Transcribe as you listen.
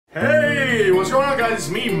Hey, what's going on, guys? It's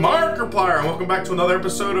me, Markiplier, and welcome back to another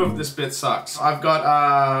episode of This Bit Sucks. I've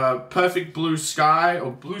got Perfect Blue Sky,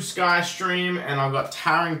 or Blue Sky Stream, and I've got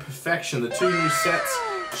Towering Perfection, the two new sets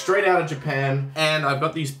straight out of Japan. And I've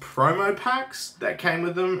got these promo packs that came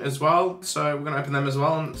with them as well, so we're gonna open them as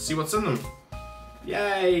well and see what's in them.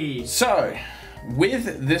 Yay! So,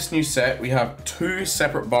 with this new set, we have two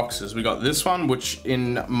separate boxes. We got this one, which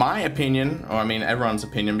in my opinion, or I mean everyone's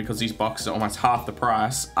opinion, because these boxes are almost half the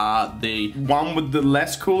price, are the one with the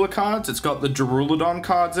less cooler cards. It's got the Duraludon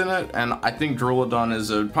cards in it, and I think Duraludon is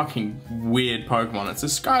a fucking weird Pokemon. It's a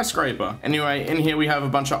skyscraper. Anyway, in here we have a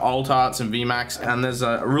bunch of alt arts and VMAX, and there's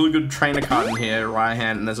a really good trainer card in here,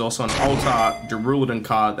 Raihan, and there's also an alt art Duraludon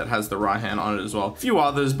card that has the Raihan on it as well. A few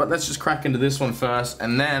others, but let's just crack into this one first,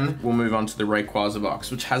 and then we'll move on to the rayquaza box,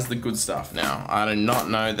 which has the good stuff. Now, I do not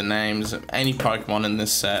know the names of any Pokemon in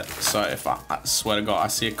this set, so if I swear to God, I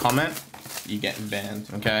see a comment, you get banned,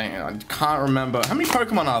 okay? I can't remember. How many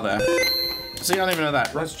Pokemon are there? See, I don't even know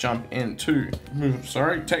that. Let's jump into,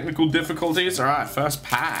 sorry, technical difficulties. All right, first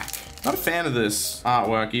pack. Not a fan of this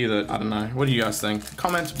artwork either. I don't know. What do you guys think?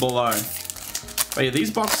 Comment below. But yeah,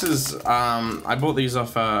 these boxes, I bought these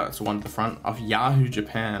off, it's one at the front, off Yahoo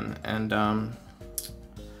Japan, and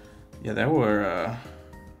yeah, they were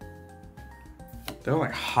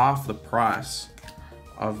like half the price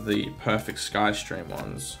of the Perfect Sky Stream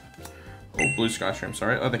ones. Or Blue Sky Stream,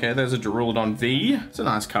 sorry. Okay, there's a Duraludon V. It's a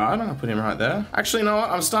nice card. I'll put him right there. Actually, you know what?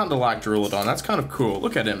 I'm starting to like Duraludon. That's kind of cool.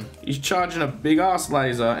 Look at him. He's charging a big-ass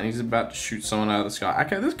laser, and he's about to shoot someone out of the sky.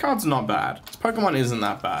 Okay, this card's not bad. This Pokemon isn't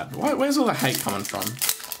that bad. Where's all the hate coming from?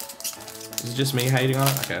 Is it just me hating on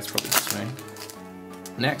it? Okay, it's probably just me.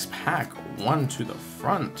 Next pack. One to the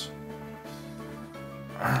front.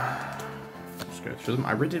 Let's go through them.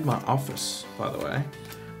 I redid my office, by the way.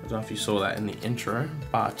 I don't know if you saw that in the intro,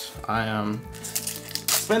 but I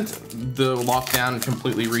spent the lockdown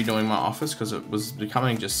completely redoing my office because it was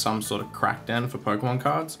becoming just some sort of crackdown for Pokemon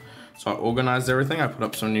cards. So I organized everything, I put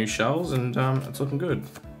up some new shelves, and it's looking good.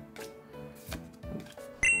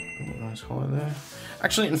 Nice holo there.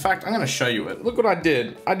 Actually, in fact, I'm gonna show you it. Look what I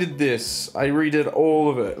did. I did this. I redid all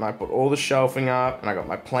of it, and I put all the shelving up, and I got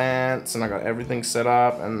my plants, and I got everything set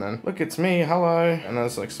up, and then, look, it's me, hello. And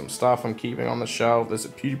there's like some stuff I'm keeping on the shelf. There's a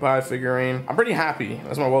PewDiePie figurine. I'm pretty happy.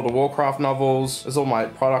 There's my World of Warcraft novels. There's all my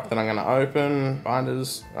product that I'm gonna open,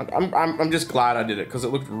 binders. I'm just glad I did it, because it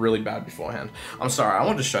looked really bad beforehand. I'm sorry, I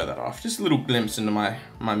wanted to show that off. Just a little glimpse into my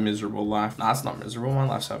miserable life. Nah, it's not miserable, my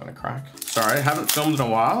life's having a crack. Sorry, I haven't filmed in a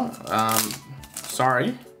while.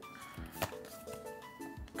 Sorry.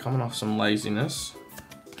 Coming off some laziness.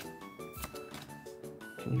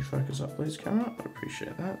 Can you focus up, please, camera? I'd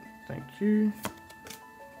appreciate that. Thank you.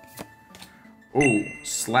 Ooh,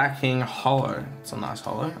 Slacking Holo. It's a nice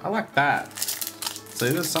holo. I like that. See,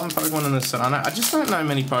 there's some Pokemon in this set. I just don't know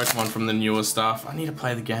many Pokemon from the newer stuff. I need to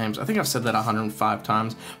play the games. I think I've said that 105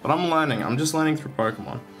 times, but I'm learning. I'm just learning through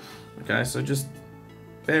Pokemon. Okay, so just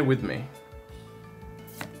bear with me.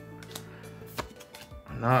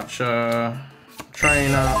 Nurture,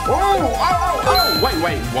 trainer. Whoa! Oh!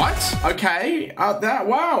 Wait, what? Okay.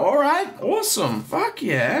 Wow. All right. Awesome. Fuck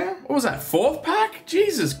yeah. What was that? Fourth pack?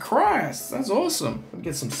 Jesus Christ. That's awesome. Let me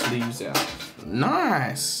get some sleeves out.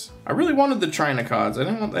 Nice. I really wanted the trainer cards. I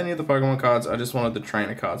didn't want any of the Pokemon cards. I just wanted the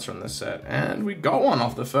trainer cards from this set, and we got one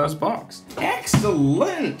off the first box.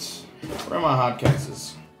 Excellent. Where are my hard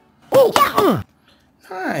cases?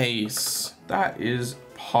 Nice. That is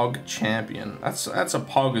Pog Champion. That's a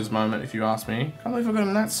Poggers moment, if you ask me. Can't believe I got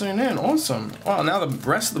him that soon in. Awesome. Well, now the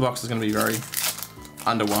rest of the box is going to be very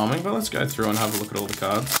underwhelming, but let's go through and have a look at all the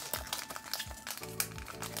cards.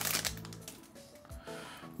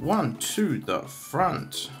 One to the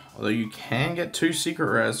front. Although you can get 2 secret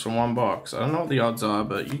rares from one box. I don't know what the odds are,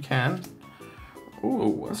 but you can.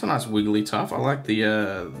 Ooh, that's a nice wiggly tough. I like the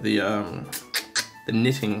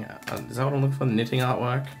knitting. Is that what I'm looking for? Knitting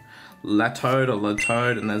artwork. Latoad or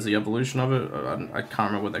Latoad, and there's the evolution of it. I can't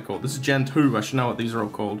remember what they're called. This is Gen 2. I should know what these are all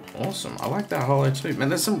called. Awesome. I like that holo too. Man,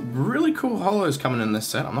 there's some really cool holos coming in this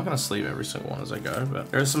set. I'm not going to sleeve every single one as I go, but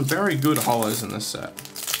there are some very good holos in this set.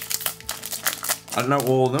 I don't know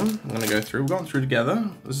all of them. I'm going to go through. We're going through together.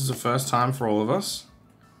 This is the first time for all of us.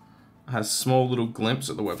 I had a small little glimpse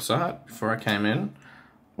at the website before I came in.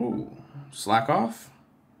 Ooh, Slack Off.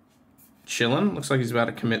 Chillin'. Looks like he's about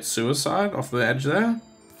to commit suicide off the edge there.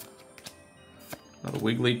 Another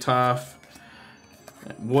Wigglytuff,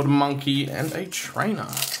 Water Monkey, and a Trainer.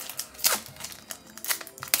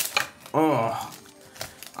 Oh,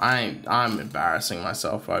 I'm embarrassing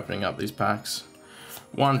myself opening up these packs.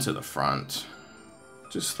 One to the front.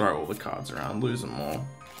 Just throw all the cards around, lose them all.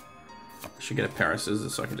 I should get a pair of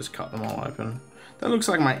scissors so I can just cut them all open. That looks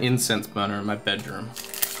like my incense burner in my bedroom.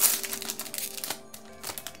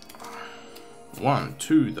 One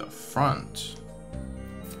to the front.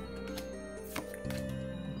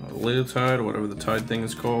 A little toad, or whatever the toad thing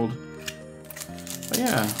is called. But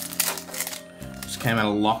yeah, just came out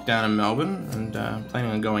of lockdown in Melbourne and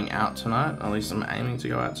planning on going out tonight. At least I'm aiming to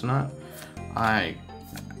go out tonight.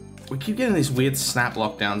 We keep getting these weird snap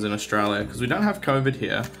lockdowns in Australia because we don't have COVID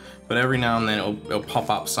here, but every now and then it'll pop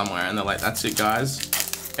up somewhere and they're like, that's it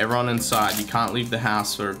guys, everyone inside, you can't leave the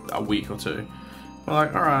house for a week or two. We're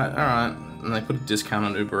like, alright, and they put a discount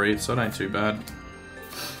on Uber Eats, so it ain't too bad.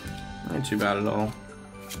 Ain't too bad at all.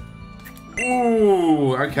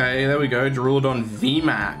 Ooh, okay, there we go, Duraludon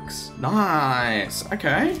VMAX. Nice,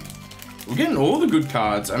 okay. We're getting all the good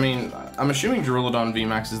cards. I mean, I'm assuming Duraludon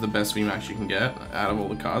VMAX is the best VMAX you can get out of all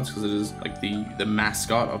the cards because it is like the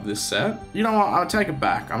mascot of this set. You know what, I'll take it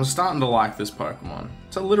back. I'm starting to like this Pokemon.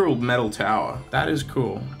 It's a literal metal tower. That is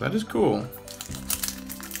cool. That is cool.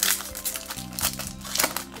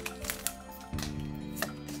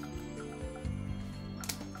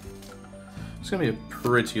 It's gonna be a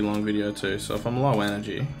pretty long video too, so if I'm low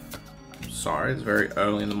energy, sorry, it's very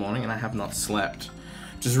early in the morning and I have not slept.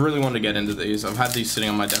 Just really wanted to get into these. I've had these sitting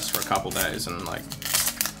on my desk for a couple days and like,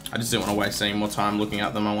 I just didn't want to waste any more time looking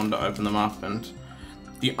at them. I wanted to open them up and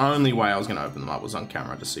the only way I was going to open them up was on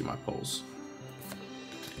camera to see my pulls.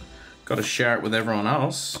 Got to share it with everyone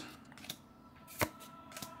else.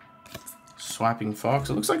 Swiping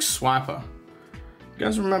Fox. It looks like Swiper. You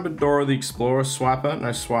guys remember Dora the Explorer Swiper?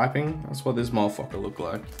 No swiping? That's what this motherfucker looked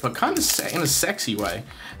like. But kind of in a sexy way.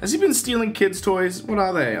 Has he been stealing kids' toys? What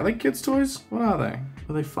are they? Are they kids' toys? What are they?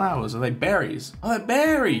 Are they flowers? Are they berries? Oh, they're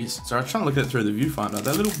berries! Sorry, I was trying to look at it through the viewfinder.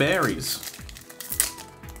 They're little berries.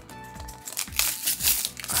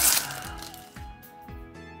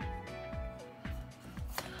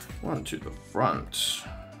 One to the front.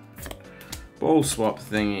 Ball swap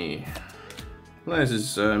thingy. There's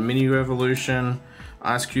his mini evolution.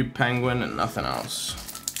 Ice Cube Penguin and nothing else.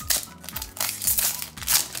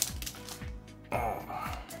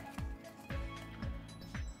 Oh.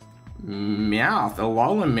 Meowth,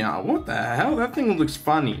 Alolan Meowth. What the hell? That thing looks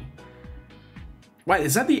funny. Wait,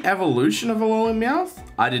 is that the evolution of Alolan Meowth?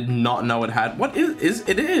 I did not know it had. What is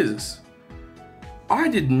it? Is. I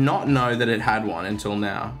did not know that it had one until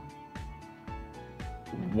now.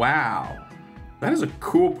 Wow. That is a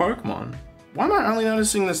cool Pokemon. Why am I only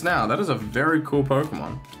noticing this now? That is a very cool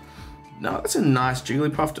Pokemon. No, that's a nice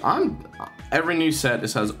Jigglypuff. Every new set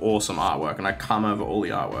just has awesome artwork, and I come over all the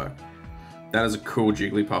artwork. That is a cool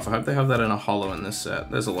Jigglypuff. I hope they have that in a holo in this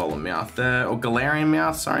set. There's a Alolan Meowth there, or Galarian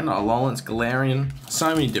Meowth. Sorry, not Alolan, it's Galarian.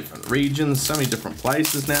 So many different regions, so many different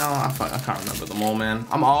places now. I can't remember them all, man.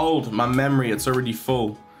 I'm old. My memory, it's already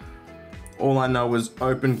full. All I know is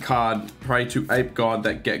open card, pray to ape god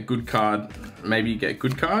that get good card. Maybe get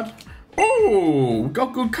good card. Oh,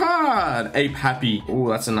 got good card. Ape happy. Oh,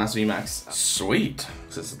 that's a nice VMAX. Sweet.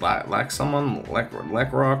 Is this like someone?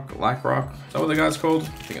 Blackrock? Is that what the guy's called? I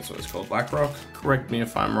think that's what it's called. Blackrock. Correct me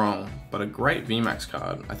if I'm wrong. But a great VMAX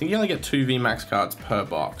card. I think you only get 2 VMAX cards per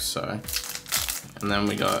box, so. And then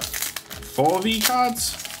we got 4 V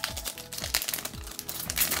cards.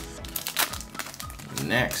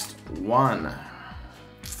 Next, one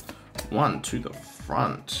to the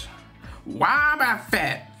front.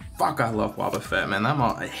 Wobbuffet. Fuck, I love Wobbuffet, man. That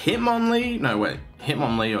might Hitmonlee? No, wait.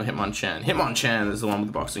 Hitmonlee or Hitmonchan? Hitmonchan is the one with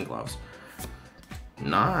the boxing gloves.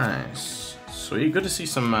 Nice. Sweet. Good to see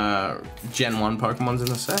some Gen 1 Pokemons in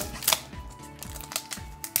the set.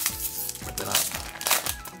 Rip it up.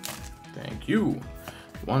 Thank you.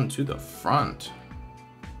 One to the front.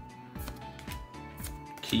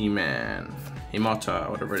 Keyman. Himota,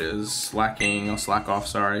 whatever it is, slacking or slack off,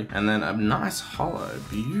 sorry. And then a nice holo,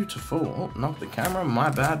 beautiful. Oh, knock the camera, my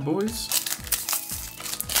bad, boys.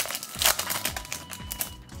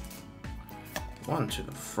 One to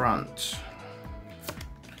the front.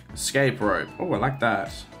 Escape rope. Oh, I like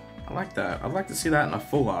that. I like that. I'd like to see that in a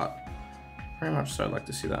full art. Very much so, I'd like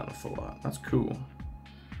to see that in a full art. That's cool.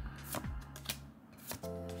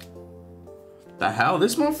 The hell?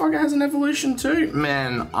 This motherfucker has an evolution too?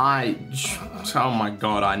 Man, oh my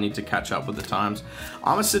god, I need to catch up with the times.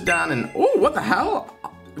 I'm gonna sit down and, oh, what the hell?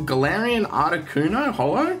 Galarian Articuno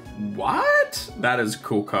holo? What? That is a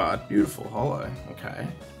cool card. Beautiful holo, okay.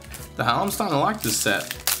 The hell, I'm starting to like this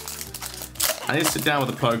set. I need to sit down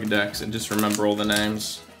with the Pokedex and just remember all the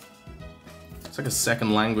names. It's like a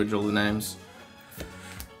second language, all the names.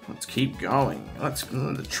 Let's keep going.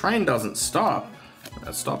 The train doesn't stop.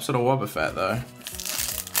 It stops at a Wobbuffet though.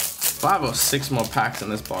 5 or 6 more packs in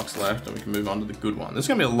this box left, and we can move on to the good one. This is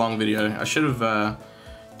gonna be a long video. I should have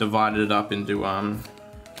divided it up into 2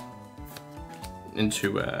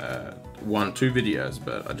 videos,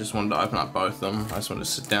 but I just wanted to open up both of them. I just wanted to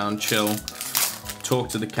sit down, chill, talk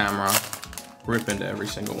to the camera, rip into every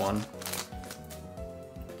single one.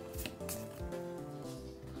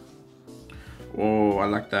 Whoa, I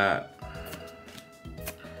like that.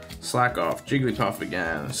 Slack off, Jigglypuff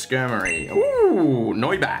again, Skirmery. Ooh,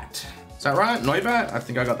 Noibat. Is that right? Noibat? I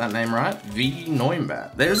think I got that name right. V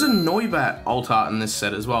Noibat. There's a Noibat alt art in this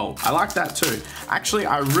set as well. I like that too. Actually,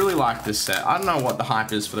 I really like this set. I don't know what the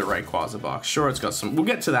hype is for the Rayquaza box. Sure, it's got some, we'll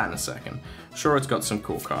get to that in a second. Sure, it's got some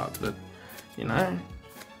cool cards, but you know,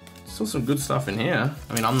 still some good stuff in here.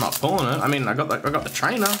 I mean, I'm not pulling it. I mean, I got the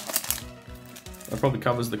trainer. That probably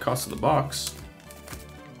covers the cost of the box.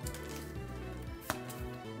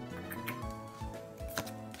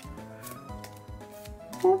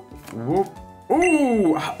 Whoop.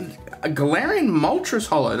 Ooh, a Galarian Moltres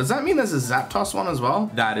holo. Does that mean there's a Zapdos one as well?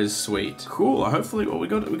 That is sweet. Cool. Hopefully, well, we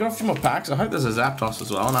got a few more packs. I hope there's a Zapdos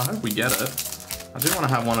as well, and I hope we get it. I do want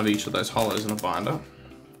to have one of each of those holos in a binder.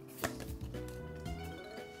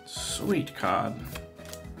 Sweet card.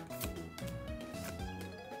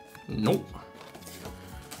 Nope.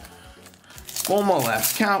 4 more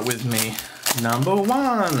left. Count with me. Number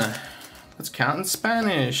 1. Let's count in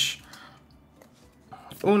Spanish.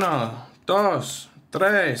 Uno, dos,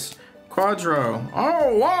 tres, cuatro.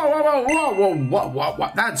 Oh,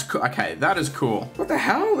 whoa. That's cool. Okay, that is cool. What the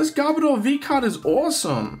hell? This Garbodor V card is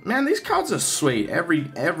awesome. Man, these cards are sweet.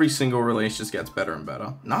 Every single release just gets better and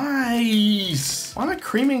better. Nice. Why am I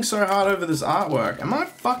creaming so hard over this artwork? Am I a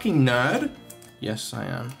fucking nerd? Yes, I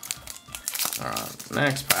am. All right,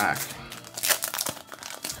 next pack.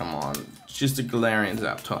 Come on, just a Galarian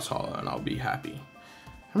Zapdos holo and I'll be happy.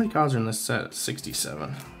 How many cards are in this set?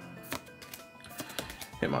 67.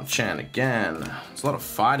 Hitmonchan again. There's a lot of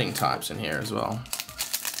fighting types in here as well.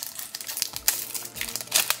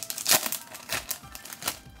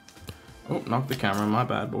 Oh, knocked the camera. My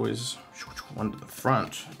bad, boys. One to the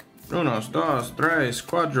front. Unos, dos, tres,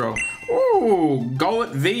 cuatro. Ooh,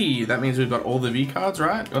 Golett V. That means we've got all the V cards,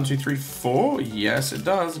 right? 1, 2, 3, 4. Yes, it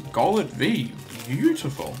does. Golett V.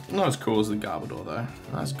 Beautiful. Not as cool as the Garbodor, though.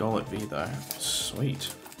 Nice Golett V, though. Sweet.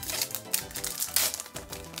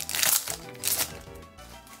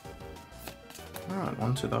 Alright,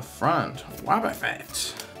 one to the front.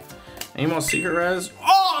 Wobbuffet. Any more secret rares?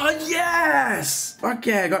 Oh, yes!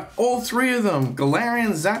 Okay, I got all 3 of them.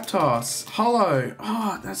 Galarian Zapdos. Holo.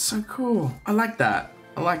 Oh, that's so cool. I like that.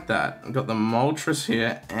 I like that. I've got the Moltres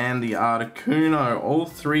here and the Articuno. All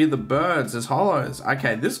 3 of the birds as holos.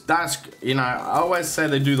 Okay, that's, you know, I always say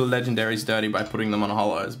they do the legendaries dirty by putting them on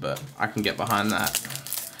holos, but I can get behind that.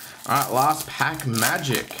 Alright, last pack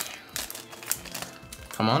magic.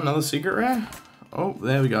 Come on, another secret rare? Oh,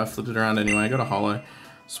 there we go. I flipped it around anyway. I got a holo.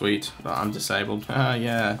 Sweet. Oh, I'm disabled.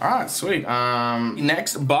 Yeah. All right, sweet.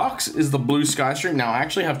 Next box is the Blue Sky Stream. Now, I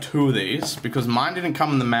actually have 2 of these because mine didn't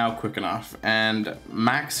come in the mail quick enough, and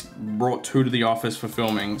Max brought 2 to the office for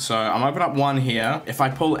filming. So I'm opening up 1 here. If I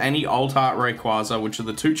pull any Alt Art Rayquaza, which are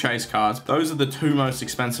the 2 chase cards, those are the 2 most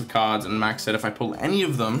expensive cards, and Max said if I pull any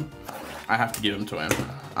of them, I have to give them to him.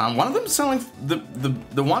 One of them selling,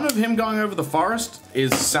 the one of him going over the forest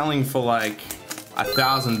is selling for like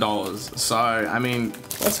 $1,000. So, I mean,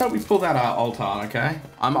 let's hope we pull that Alt Art, okay?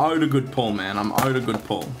 I'm owed a good pull, man. I'm owed a good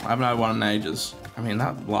pull. I haven't had one in ages. I mean,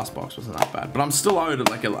 that last box wasn't that bad, but I'm still owed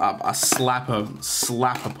like a slapper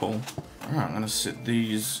pull. All right, I'm gonna sit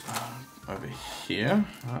these over here.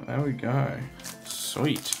 All right, there we go.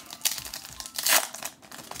 Sweet.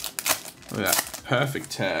 Look at that,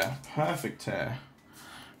 perfect tear, perfect tear.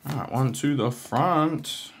 All right, 1 to the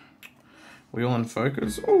front. Wheel in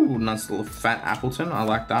focus. Oh, nice little fat Appleton. I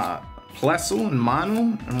like that. Plessel and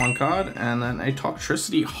Minel in 1 card, and then a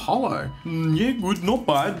Toxtricity holo. Yeah, good, not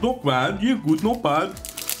bad, not bad. Yeah, good, not bad.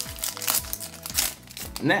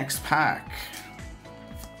 Next pack.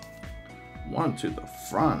 1 to the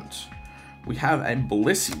front. We have a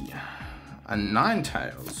Blissey, a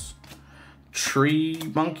Ninetales, Tree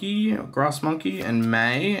Monkey, Grass Monkey, and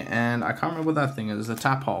May, and I can't remember what that thing is, a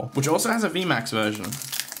Taphole, which also has a VMAX version.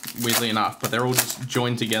 Weirdly enough, but they're all just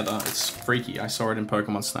joined together. It's freaky. I saw it in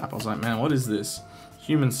Pokemon Snap. I was like, man, what is this?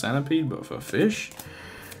 Human centipede, but for fish?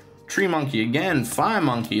 Tree monkey again, fire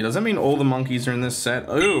monkey. Does that mean all the monkeys are in this set?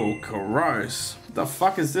 Oh, gross. The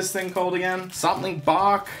fuck is this thing called again? Something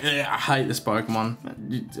bark? Yeah, I hate this Pokemon.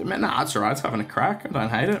 Nah, it's alright, it's having a crack. I don't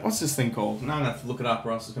hate it. What's this thing called? Now I'm gonna have to look it up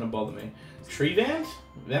or else it's gonna bother me. Treevant?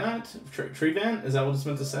 Venant? Treevant? Is that what it's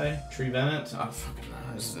meant to say? Treevant? Oh, fucking no.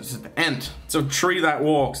 It's an ant. It's a tree that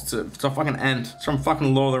walks. It's a fucking ant. It's from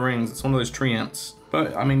fucking Lord of the Rings. It's one of those tree ants.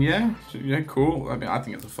 But, I mean, yeah, cool. I mean, I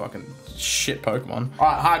think it's a fucking shit Pokemon.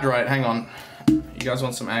 Alright, hydrate, hang on. You guys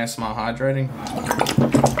want some ASMR hydrating?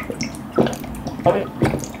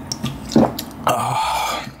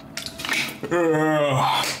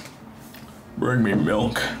 Bring me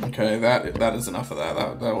milk. Okay, that is enough of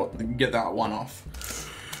that. Get that one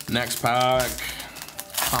off. Next pack.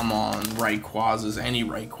 Come on, Rayquazas. Any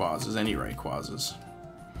Rayquazas.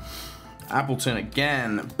 Appleton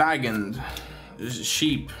again. Baggend.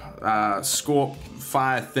 Sheep. Scorp.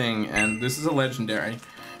 Fire thing. And this is a legendary.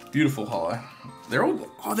 Beautiful holo. They're all,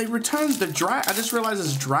 oh, they returned the I just realized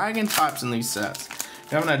there's dragon types in these sets.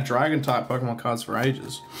 We haven't had dragon type Pokemon cards for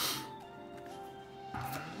ages.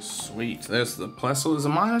 Sweet. There's the Plessel. Is a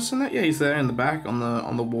minus in that? Yeah, he's there in the back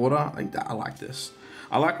on the water. I like this.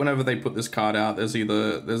 I like whenever they put this card out. There's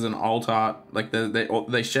an alt art, like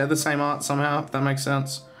they share the same art somehow. If that makes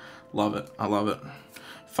sense. Love it. I love it.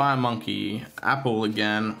 Fire Monkey, Apple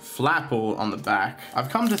again, Flapple on the back. I've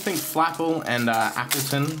come to think Flapple and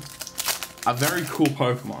Appleton are very cool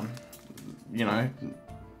Pokemon. You know,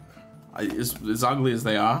 as ugly as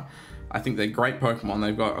they are, I think they're great Pokemon.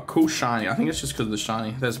 They've got a cool shiny. I think it's just because of the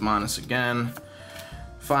shiny. There's minus again.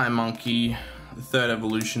 Fire Monkey, the third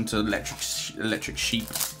evolution to electric sheep.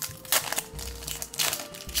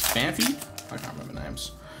 Fanfy? I can't remember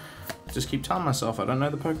names. Just keep telling myself I don't know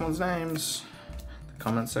the Pokemon's names. The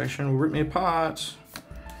comment section will rip me apart.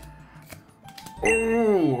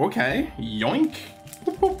 Oh, okay. Yoink.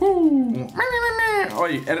 Oh,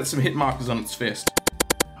 you edit some hit markers on its fist.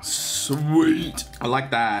 Sweet. I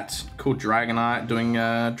like that. Cool Dragonite doing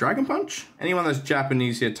Dragon Punch. Anyone that's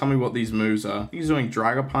Japanese here, tell me what these moves are. He's doing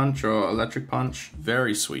Dragon Punch or Electric Punch.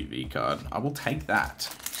 Very sweet V card. I will take that.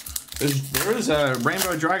 There is a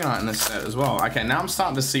Rainbow Dragonite in this set as well. Okay, now I'm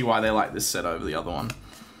starting to see why they like this set over the other one.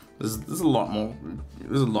 There's a lot more.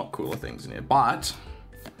 There's a lot cooler things in here, but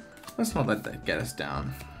let's not let that get us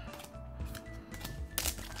down.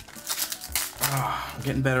 I'm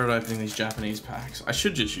getting better at opening these Japanese packs. I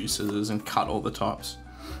should just use scissors and cut all the tops.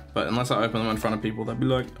 But unless I open them in front of people, they'll be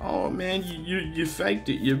like, oh man, you faked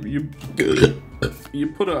it. You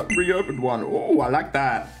put a reopened one. Oh, I like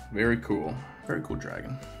that. Very cool. Very cool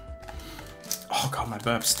dragon. Oh god, my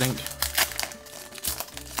burps stink.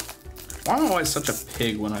 Why am I always such a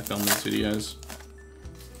pig when I film these videos?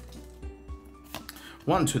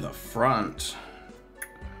 One to the front.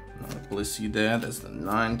 Another Blissey there. There's the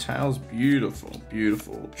Ninetales. Beautiful,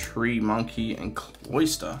 beautiful. Tree Monkey and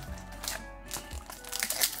Cloyster.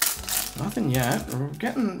 Nothing yet. We're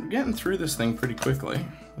getting through this thing pretty quickly.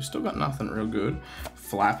 We've still got nothing real good.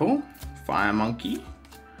 Flapple. Fire Monkey.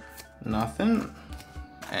 Nothing.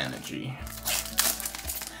 Energy.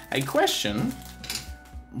 A question.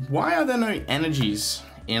 Why are there no energies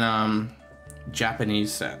in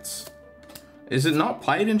Japanese sets? Is it not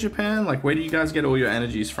played in Japan? Like, where do you guys get all your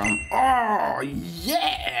energies from? Oh,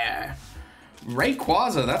 yeah!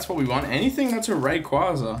 Rayquaza, that's what we want. Anything that's a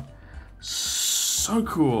Rayquaza. So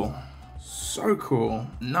cool. So cool.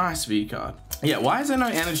 Nice V card. Yeah, why is there no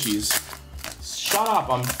energies? Shut up,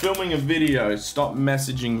 I'm filming a video. Stop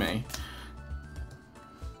messaging me.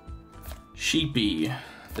 Sheepy,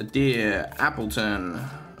 the deer, Appleton.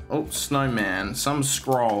 Oh, Snowman, some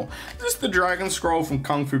scroll. Is this the Dragon Scroll from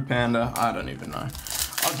Kung Fu Panda? I don't even know.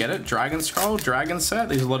 I'll get it. Dragon Scroll, Dragon set.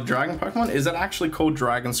 There's a lot of Dragon Pokemon. Is it actually called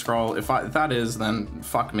Dragon Scroll? If that is, then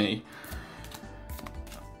fuck me.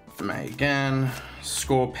 May again.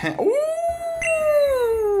 Scorpion.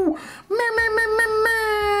 Ooh!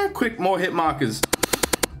 Quick, more hit markers.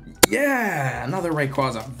 Yeah, another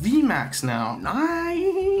Rayquaza. VMAX now.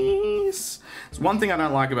 Nice. It's one thing I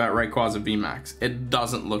don't like about Rayquaza VMAX. It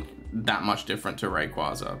doesn't look that much different to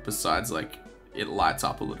Rayquaza, besides like it lights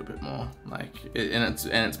up a little bit more. Like and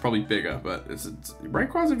it's probably bigger, but it's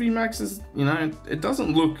Rayquaza VMAX is, you know, it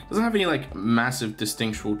doesn't have any like massive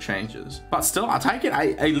distinctual changes. But still, I'll take it.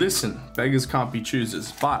 Hey, listen, beggars can't be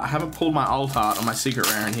choosers. But I haven't pulled my alt art or my secret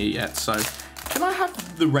rare in here yet, so can I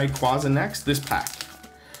have the Rayquaza next? This pack.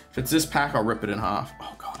 If it's this pack, I'll rip it in half.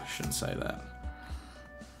 Oh god, I shouldn't say that.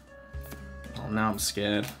 Oh, now I'm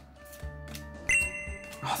scared.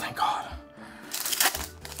 Oh, thank god.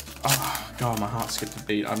 Oh, God, my heart skipped a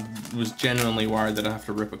beat. I was genuinely worried that I'd have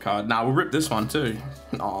to rip a card. Nah, we'll rip this one too.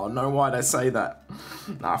 Oh, no, why'd I say that?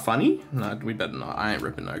 Nah, funny? No, we better not. I ain't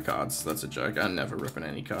ripping no cards. That's a joke. I'm never ripping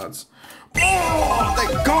any cards. Oh,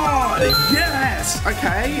 thank God! Yes!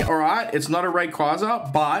 Okay, alright. It's not a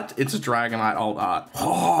rayquaza, but it's a Dragonite alt art.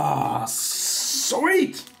 Oh,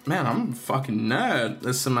 sweet! Man, I'm a fucking nerd.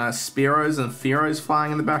 There's some Spearows and Fearows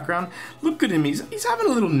flying in the background. Look at him, he's having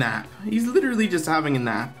a little nap. He's literally just having a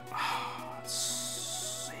nap. Oh,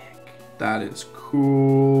 sick. That is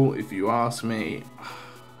cool, if you ask me.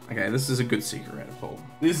 Okay, this is a good secret rare to pull.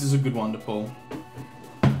 This is a good one to pull.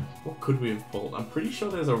 What could we have pulled? I'm pretty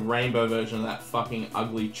sure there's a rainbow version of that fucking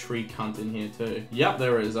ugly tree cunt in here too. Yep,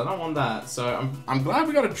 there is. I don't want that. So I'm glad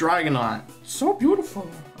we got a Dragonite. So beautiful.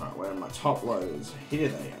 Alright, where are my top loaders? Here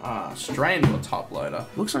they are. Straight into a top loader.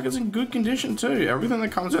 Looks like it's in good condition too. Everything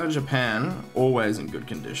that comes out of Japan, always in good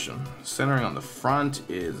condition. Centering on the front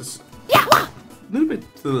is a little bit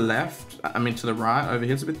to the left. I mean to the right over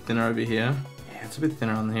here. It's a bit thinner over here. Yeah, it's a bit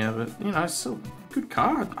thinner on here, but you know, still good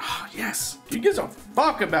card. Oh, yes. Who gives a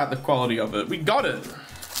fuck about the quality of it? We got it.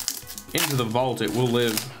 Into the vault, it will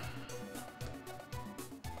live.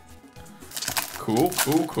 Cool,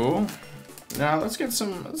 cool, cool. Now let's get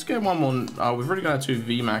one more. Oh, we've already got our 2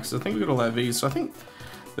 VMAX. I think we got all our Vs, so I think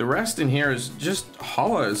the rest in here is just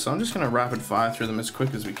hollows. So I'm just gonna rapid fire through them as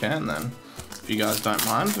quick as we can then. If you guys don't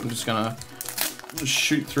mind, I'm just gonna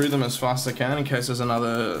shoot through them as fast as I can in case there's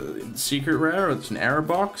another secret rare or it's an error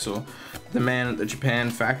box or the man at the Japan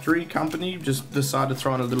factory company just decided to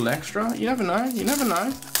throw in a little extra. You never know. You never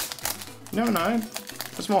know. You never know.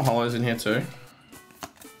 There's more hollows in here too.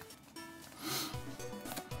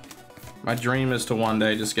 My dream is to one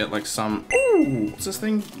day just get like some, ooh, what's this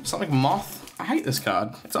thing? Something like moth. I hate this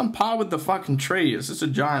card. It's on par with the fucking tree. It's just a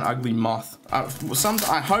giant ugly moth. I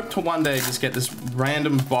hope to one day just get this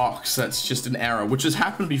random box that's just an error, which has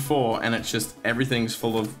happened before, and it's just everything's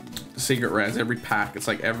full of secret rares. Every pack, it's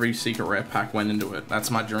like every secret rare pack went into it.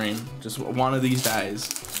 That's my dream. Just one of these days.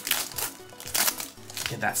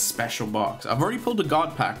 Get that special box. I've already pulled a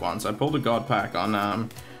God pack once. I pulled a God pack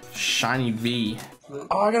on Shiny V.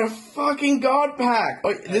 Oh, I got a fucking God pack.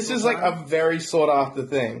 Oh, this is like a very sought after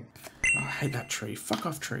thing. Oh, I hate that tree. Fuck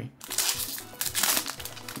off, tree.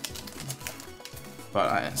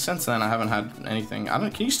 But since then, I haven't had anything.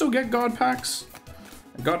 Can you still get God packs?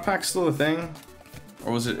 Are God packs still a thing?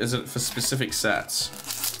 Or is it for specific sets?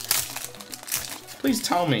 Please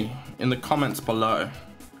tell me in the comments below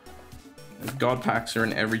if God packs are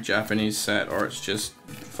in every Japanese set or it's just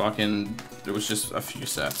fucking, there was just a few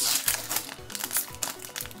sets.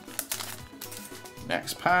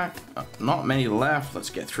 Next pack, not many left. Let's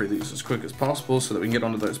get through these as quick as possible so that we can get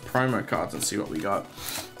onto those promo cards and see what we got.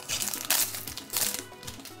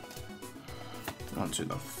 Onto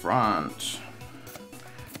the front.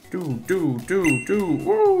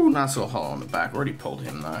 Woo, nice little hole on the back. Already pulled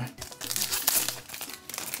him though.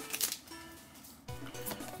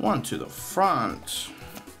 One to the front.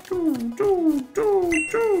 Woo,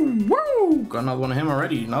 got another one of him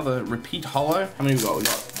already. Another repeat hollow. How many we got? We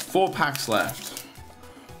got 4 packs left.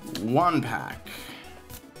 1 pack.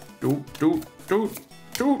 Woo.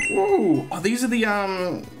 Oh, these are the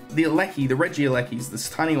Alecki, the Regielekis, the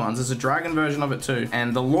tiny ones. There's a dragon version of it too.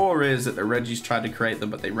 And the lore is that the Regis tried to create them,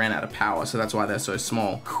 but they ran out of power, so that's why they're so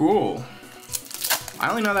small. Cool. I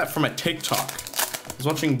only know that from a TikTok. I was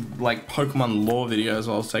watching like Pokemon lore videos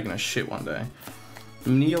while I was taking a shit one day.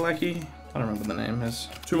 Mini Alecki? I don't remember the name is.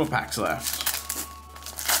 2 more packs left.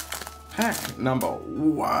 Pack number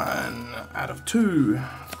 1 out of 2.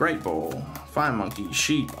 Great Ball, Fire Monkey,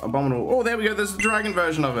 Sheep, Abominable. Oh, there we go. There's the dragon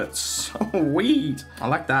version of it. Sweet. I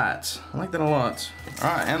like that. I like that a lot. All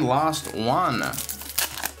right, and last one.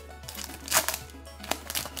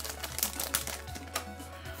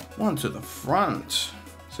 One to the front.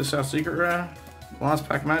 Is this our secret rare? Last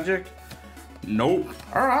pack magic? Nope.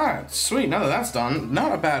 All right, sweet. Now that that's done,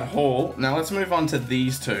 not a bad haul. Now let's move on to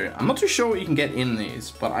these 2. I'm not too sure what you can get in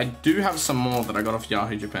these, but I do have some more that I got off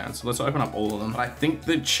Yahoo Japan. So let's open up all of them. I think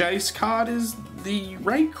the chase card is the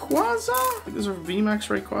Rayquaza. I think there's a VMAX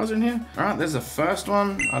Rayquaza in here. All right, there's the first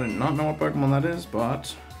one. I do not know what Pokemon that is,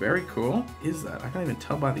 but very cool. Is that? I can't even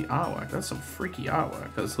tell by the artwork. That's some freaky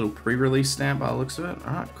artwork. Got this little pre-release stamp by the looks of it.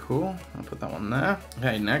 All right, cool. I'll put that one there.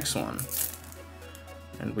 Okay, next one.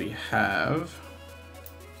 And we have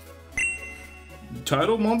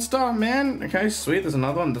Turtle Monster, man. Okay, sweet. There's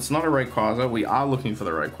another one. That's not a Rayquaza. We are looking for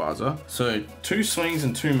the Rayquaza. So 2 swings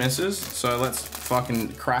and 2 misses. So let's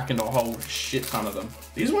fucking crack into a whole shit ton of them.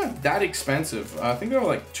 These weren't that expensive. I think they were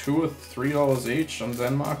like $2 or $3 each on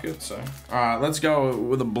Zen Market. So, all right, let's go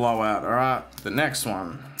with a blowout. All right, the next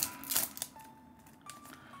one.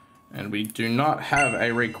 And we do not have a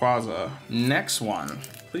Rayquaza. Next one.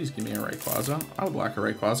 Please give me a Rayquaza. I would like a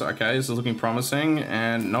Rayquaza. Okay, this is looking promising.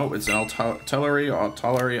 And nope, it's an Artillery or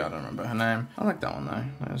Artillery. I don't remember her name. I like that one though.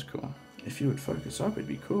 That was cool. If you would focus up, it'd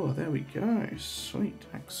be cool. There we go. Sweet.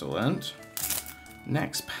 Excellent.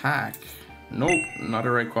 Next pack. Nope, not a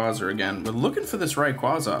Rayquaza again. We're looking for this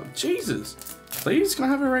Rayquaza. Jesus. Please, can I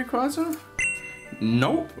have a Rayquaza?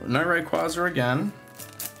 Nope, no Rayquaza again.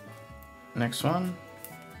 Next one.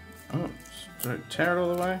 Oh, did I tear it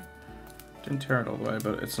all the way? Didn't tear it all the way,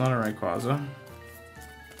 but it's not a Rayquaza.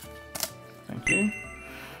 Thank you.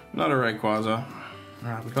 Not a Rayquaza.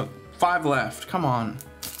 Alright, we've got 5 left. Come on.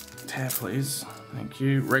 Tear, please. Thank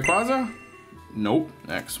you. Rayquaza? Nope.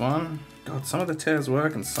 Next one. God, some of the tears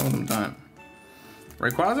work and some of them don't.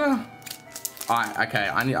 Rayquaza? Okay,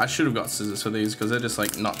 I should have got scissors for these because they're just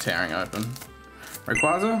like not tearing open.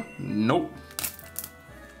 Rayquaza? Nope.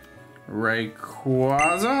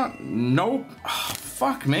 Rayquaza? Nope. Oh,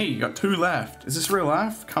 fuck me, you got 2 left. Is this real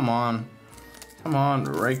life? Come on. Come on,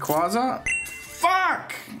 Rayquaza?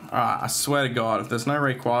 Fuck! Alright, I swear to God, if there's no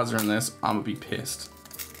Rayquaza in this, I'm gonna be pissed.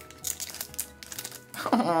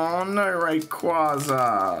 Oh, no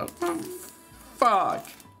Rayquaza. Fuck.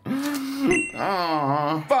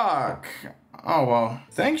 Oh, fuck. Oh, well.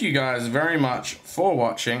 Thank you guys very much for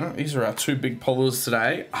watching. These are our 2 big pullers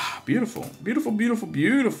today. Ah, beautiful. Beautiful, beautiful,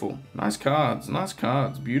 beautiful. Nice cards. Nice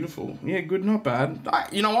cards. Beautiful. Yeah, good, not bad.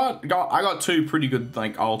 You know what? I got 2 pretty good,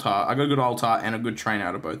 like, Altar. I got a good Altar and a good train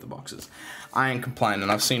out of both the boxes. I ain't complaining.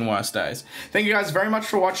 I've seen worse days. Thank you guys very much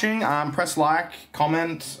for watching. Press like,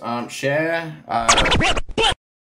 comment, share.